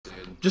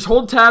Just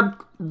hold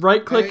tab,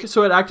 right click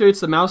so it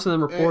activates the mouse, and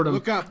then report him.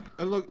 Look up.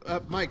 Look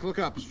up. Mike, look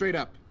up. Straight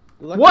up.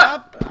 Look What?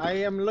 Up. I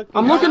am looking.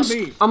 I'm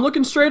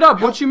looking straight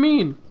up. What you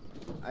mean?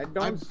 I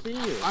don't see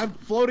you. I'm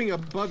floating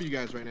above you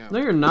guys right now. No,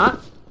 you're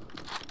not.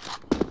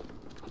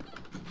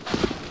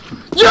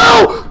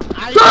 Yo!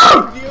 I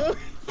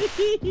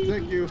saved you.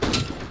 Thank you.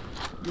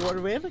 You are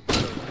really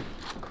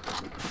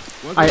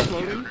Was I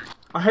floating?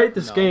 I hate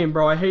this game,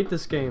 bro. I hate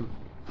this game.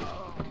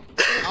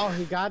 Oh,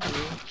 he got me.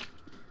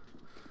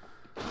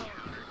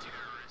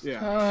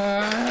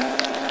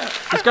 Yeah.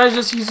 This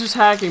guy's he's just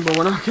hacking, but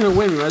we're not gonna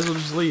win. We might as well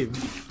just leave.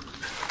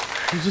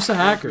 He's just a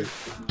hacker.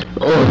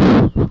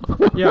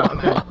 Yeah,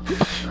 okay.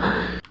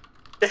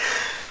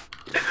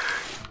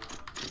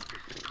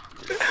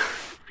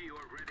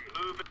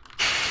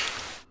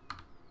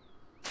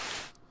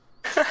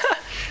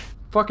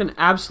 Fucking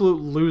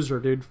absolute loser,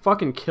 dude.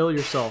 Fucking kill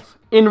yourself.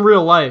 In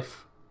real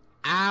life.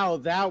 Ow,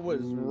 that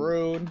was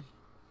rude.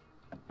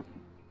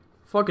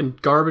 Fucking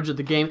garbage at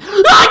the game.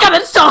 I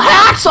gotta install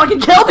hacks so I can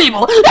kill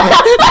people!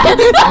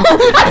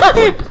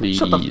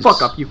 Shut the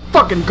fuck up, you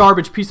fucking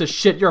garbage piece of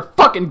shit. You're a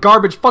fucking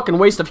garbage fucking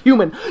waste of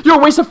human. You're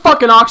a waste of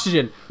fucking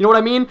oxygen. You know what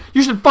I mean?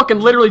 You should fucking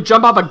literally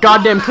jump off a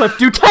goddamn cliff,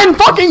 do 10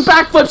 fucking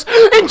backflips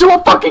into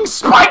a fucking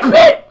spike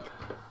pit!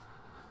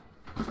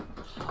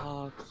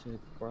 Toxic,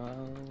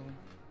 bro.